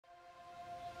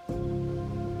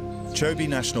Chobe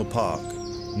National Park,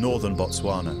 northern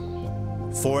Botswana.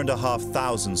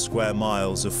 4,500 square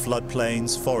miles of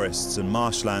floodplains, forests and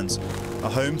marshlands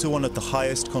are home to one of the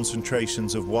highest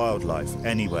concentrations of wildlife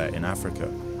anywhere in Africa.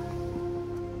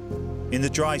 In the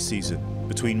dry season,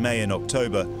 between May and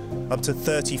October, up to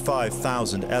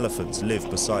 35,000 elephants live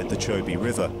beside the Chobe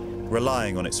River,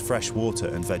 relying on its fresh water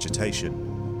and vegetation.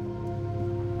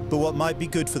 But what might be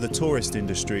good for the tourist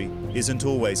industry isn't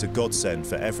always a godsend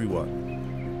for everyone.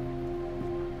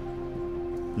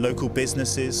 Local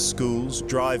businesses, schools,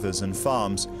 drivers and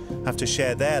farms have to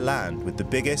share their land with the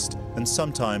biggest and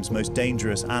sometimes most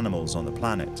dangerous animals on the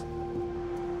planet.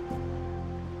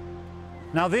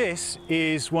 Now this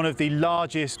is one of the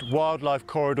largest wildlife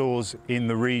corridors in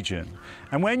the region.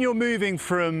 And when you're moving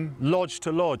from lodge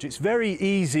to lodge, it's very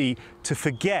easy to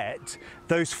forget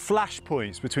those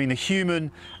flashpoints between the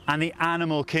human and the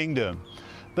animal kingdom.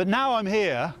 But now I'm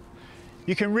here,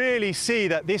 you can really see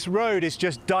that this road is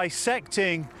just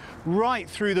dissecting right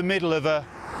through the middle of a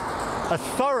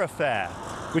thoroughfare,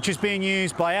 which is being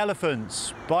used by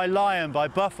elephants, by lion, by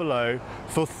buffalo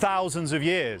for thousands of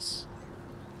years.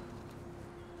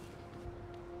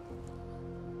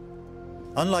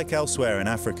 Unlike elsewhere in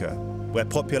Africa, where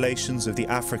populations of the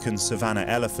African savanna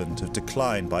elephant have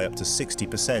declined by up to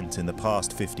 60% in the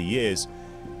past 50 years,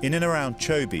 in and around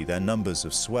Chobe their numbers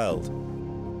have swelled.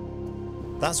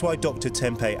 That's why Dr.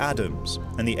 Tempe Adams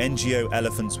and the NGO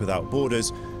Elephants Without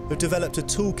Borders have developed a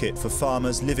toolkit for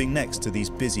farmers living next to these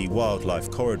busy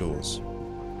wildlife corridors.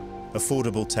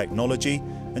 Affordable technology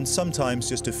and sometimes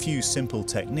just a few simple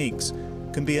techniques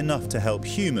can be enough to help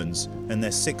humans and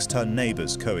their 6-ton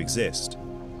neighbours coexist.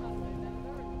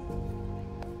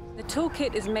 The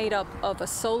toolkit is made up of a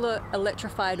solar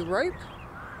electrified rope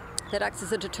that acts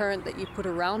as a deterrent that you put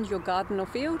around your garden or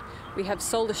field. We have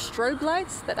solar strobe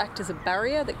lights that act as a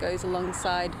barrier that goes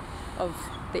alongside of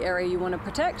the area you want to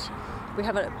protect. We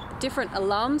have different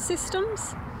alarm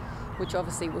systems, which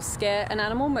obviously will scare an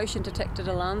animal, motion detected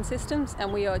alarm systems,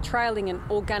 and we are trialling an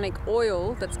organic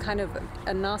oil that's kind of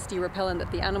a nasty repellent that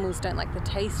the animals don't like the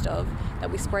taste of, that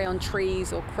we spray on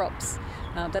trees or crops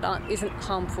that isn't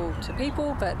harmful to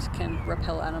people but can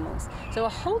repel animals. So a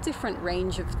whole different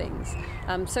range of things.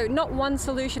 So not one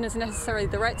solution is necessarily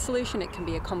the right solution, it can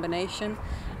be a combination,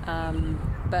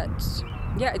 but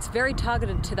yeah, it's very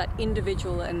targeted to that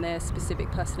individual and their specific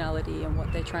personality and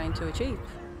what they're trying to achieve.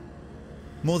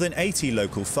 More than 80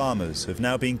 local farmers have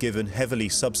now been given heavily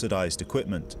subsidised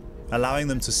equipment, allowing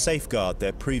them to safeguard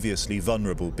their previously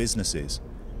vulnerable businesses.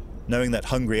 Knowing that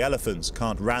hungry elephants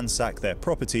can't ransack their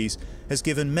properties has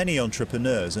given many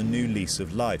entrepreneurs a new lease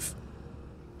of life.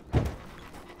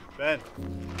 Ben,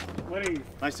 morning.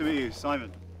 Nice to meet you,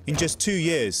 Simon. In just 2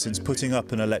 years since putting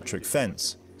up an electric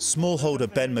fence,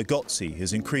 smallholder Ben Magotsi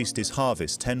has increased his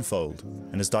harvest tenfold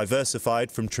and has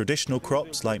diversified from traditional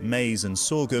crops like maize and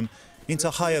sorghum into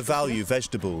higher value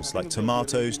vegetables like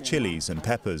tomatoes, chilies and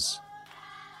peppers.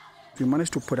 We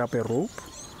managed to put up a rope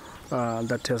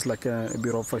that has like a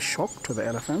bit of a shock to the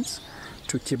elephants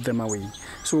to keep them away.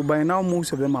 So by now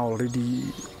most of them are already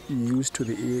used to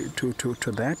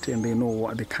that, and they know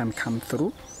what they can come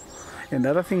through. And the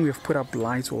other thing, we've put up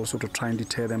lights also to try and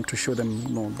deter them, to show them,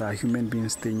 you know, there are human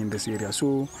beings staying in this area.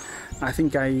 So I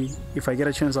think if I get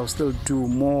a chance, I'll still do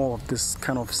more of this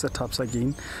kind of setups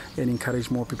again and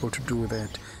encourage more people to do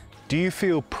that. Do you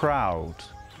feel proud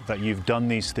that you've done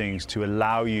these things to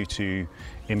allow you to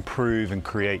improve and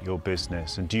create your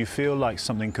business? And do you feel like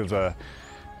something of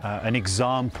an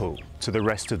example to the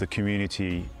rest of the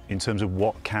community in terms of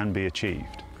what can be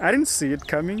achieved? I didn't see it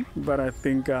coming, but I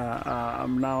think now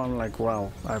I'm like,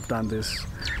 wow, I've done this.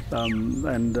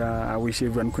 And I wish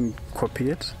everyone could copy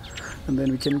it. And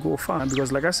then we can go far.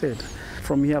 Because like I said,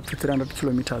 from here up to 300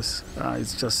 kilometers,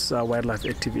 it's just wildlife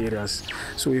active areas.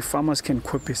 So if farmers can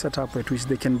copy setup at which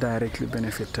they can directly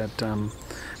benefit at,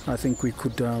 I think we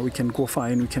can go far,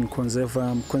 and we can conserve.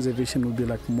 Conservation will be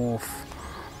like more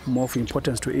of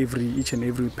importance to each and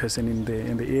every person in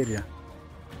the area.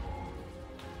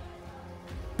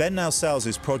 Ben now sells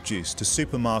his produce to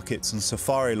supermarkets and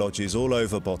safari lodges all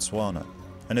over Botswana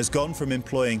and has gone from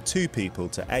employing 2 people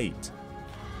to 8.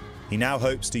 He now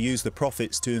hopes to use the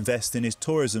profits to invest in his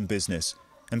tourism business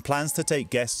and plans to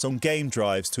take guests on game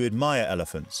drives to admire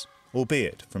elephants,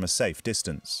 albeit from a safe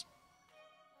distance.